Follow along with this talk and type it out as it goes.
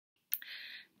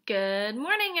Good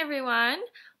morning, everyone.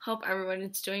 Hope everyone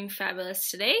is doing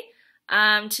fabulous today.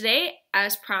 Today,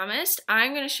 as promised,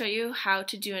 I'm going to show you how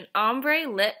to do an ombre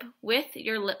lip with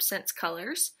your Lipsense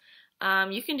colors.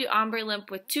 You can do ombre lip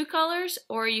with 2 colors,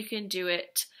 or you can do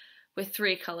it with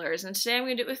 3 colors. And today I'm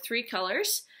going to do it with 3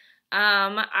 colors.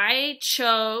 I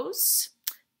chose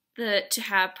to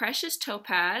have Precious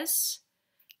Topaz,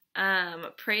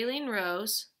 Praline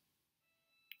Rose,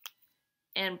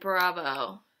 and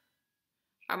Bravo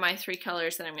are my 3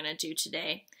 colors that I'm going to do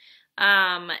today.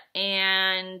 I'm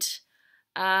going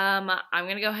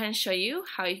to go ahead and show you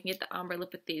how you can get the ombre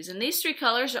lip with these. And these 3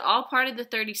 colors are all part of the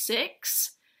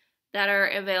 36 that are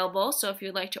available. So if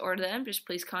you'd like to order them, just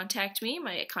please contact me.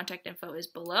 My contact info is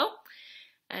below.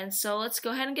 And so let's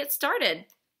go ahead and get started.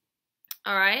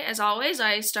 Alright, as always,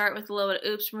 I start with a little bit of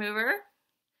Oops Remover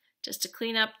just to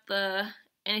clean up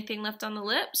anything left on the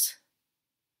lips.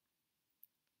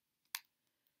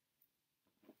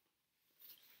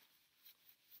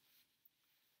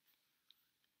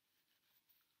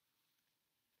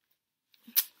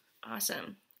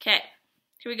 Awesome. Okay,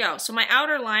 here we go. So my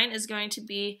outer line is going to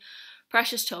be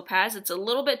Precious Topaz. It's a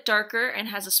little bit darker and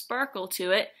has a sparkle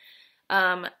to it.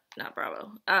 Not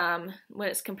Bravo. When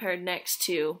it's compared next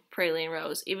to Praline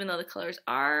Rose, even though the colors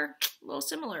are a little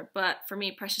similar, but for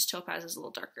me, Precious Topaz is a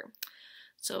little darker.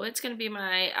 So it's going to be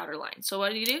my outer line. So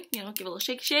what do? Give it a little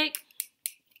shake.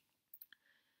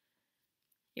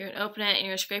 You're going to open it and you're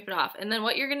going to scrape it off. And then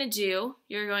what you're going to do,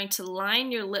 you're going to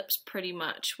line your lips pretty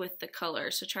much with the color.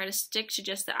 So try to stick to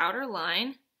just the outer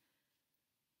line.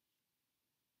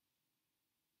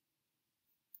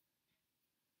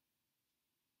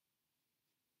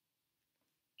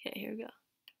 Okay, here we go.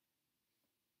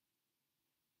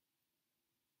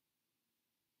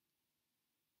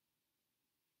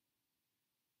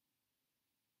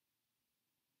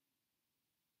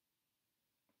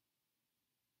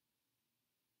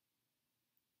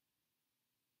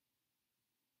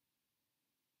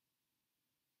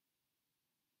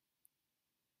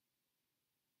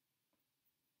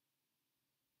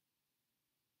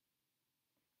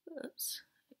 Oops,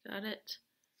 I got it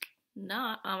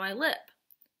not on my lip.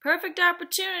 Perfect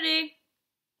opportunity.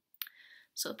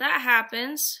 So if that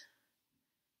happens,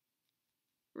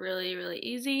 really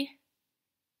easy.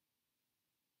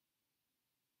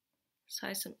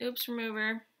 Apply some Oops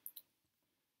Remover.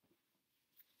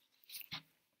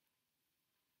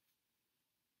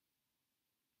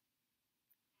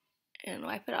 And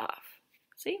wipe it off.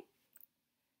 See?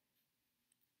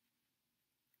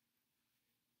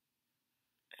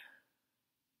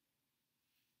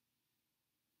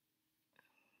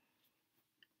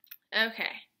 Okay,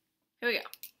 here we go.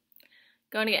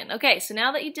 Going again. Okay, so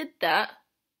now that you did that,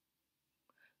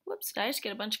 whoops, did I just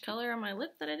get a bunch of color on my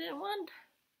lip that I didn't want?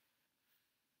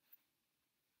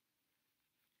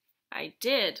 I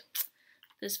did.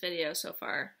 This video so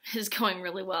far is going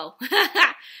really well.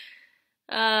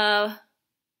 But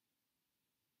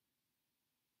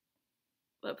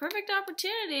perfect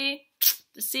opportunity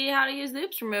to see how to use the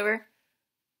Oops Remover.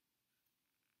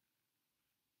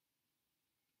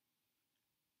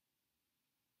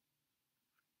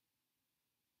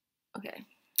 Okay,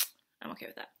 I'm okay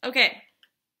with that. Okay,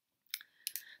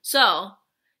 so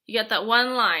you got that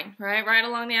one line, right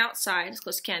along the outside as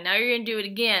close as you can. Now you're going to do it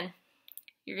again.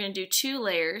 You're going to do 2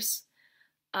 layers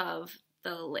of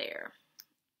the layer.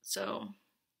 So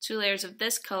 2 layers of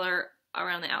this color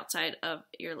around the outside of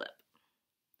your lip.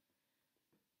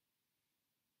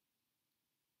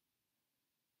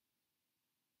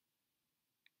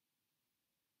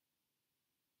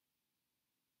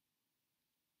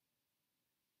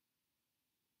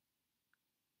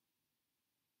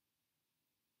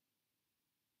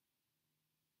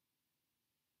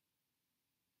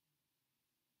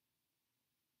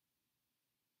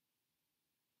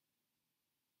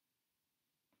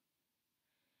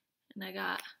 And I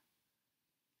got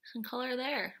some color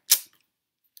there.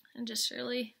 And just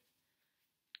really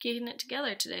getting it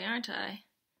together today, aren't I?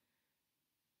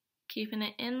 Keeping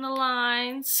it in the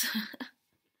lines.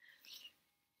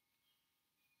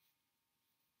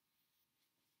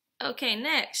 Okay,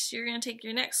 next, you're going to take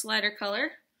your next lighter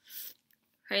color,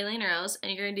 Praline Rose,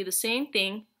 and you're going to do the same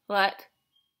thing, but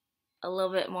a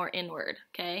little bit more inward,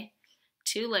 okay?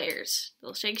 2 layers. A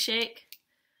little shake.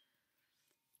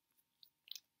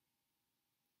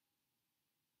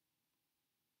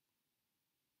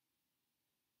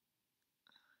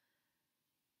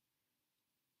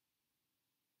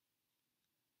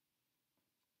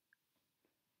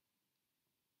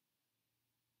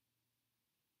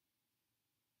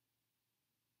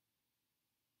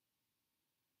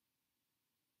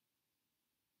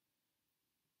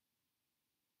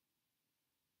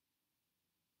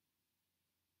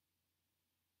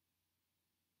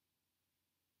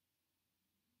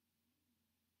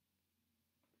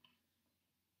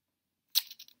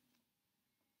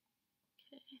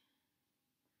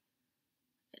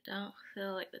 don't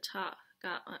feel like the top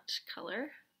got much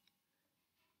color.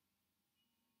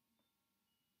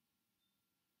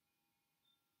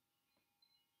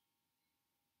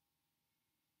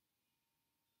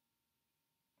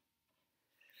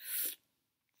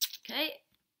 Okay,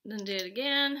 then do it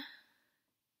again.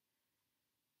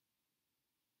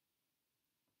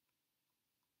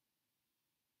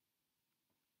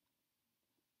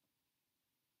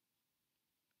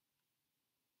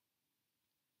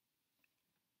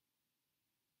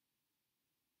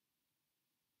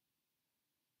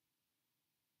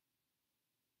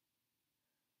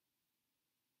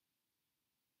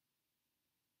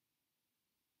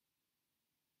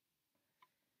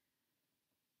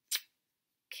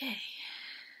 Okay.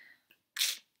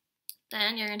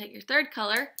 Then you're going to take your third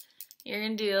color, you're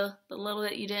going to do the little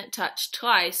bit you didn't touch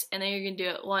twice, and then you're going to do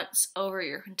it once over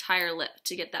your entire lip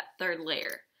to get that third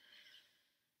layer.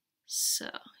 So,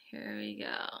 here we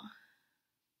go.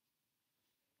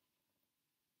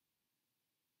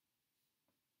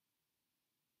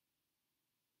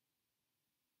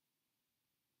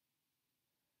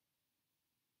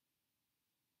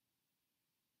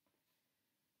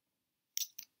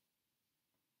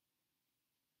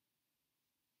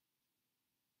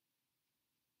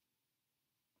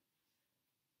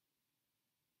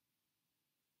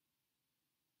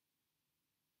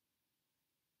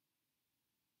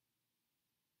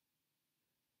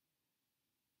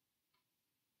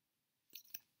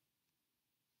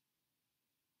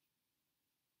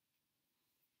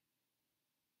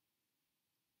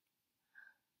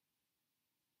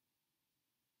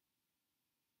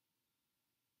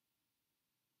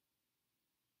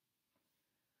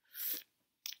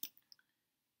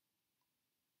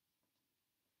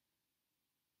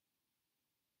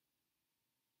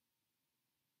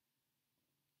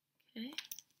 Okay.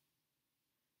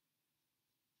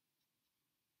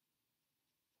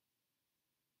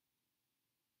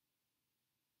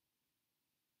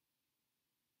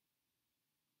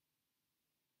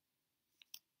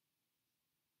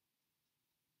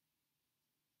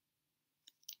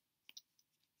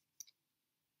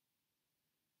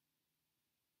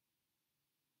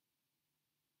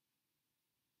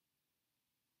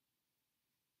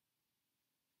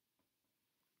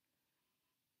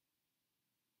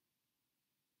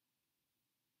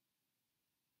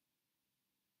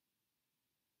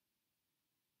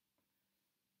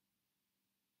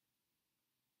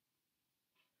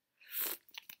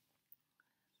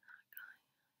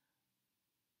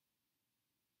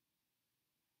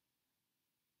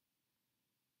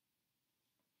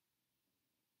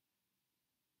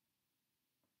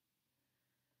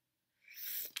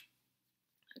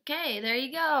 Okay, there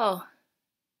you go.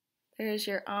 There's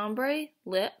your ombre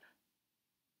lip.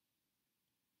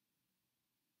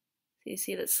 So you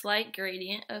see the slight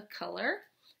gradient of color.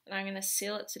 And I'm going to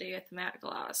seal it today with matte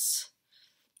gloss.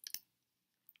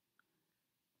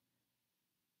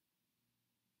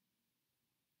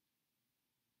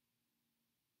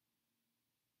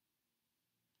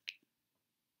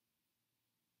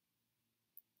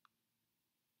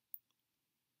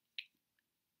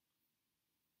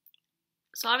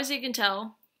 So obviously you can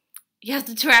tell you have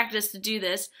to practice to do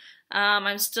this.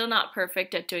 I'm still not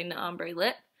perfect at doing the ombre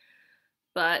lip,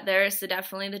 but there's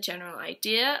definitely the general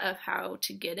idea of how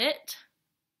to get it.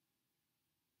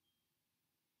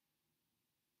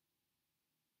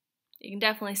 You can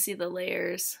definitely see the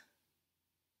layers.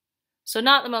 So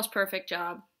not the most perfect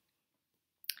job,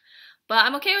 but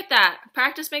I'm okay with that.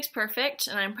 Practice makes perfect,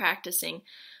 and I'm practicing.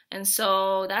 And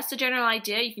so that's the general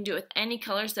idea. You can do it with any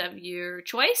colors of your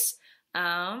choice.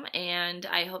 And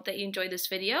I hope that you enjoyed this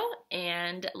video,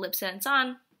 and Lipsense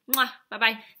on. Mwah!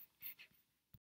 Bye-bye.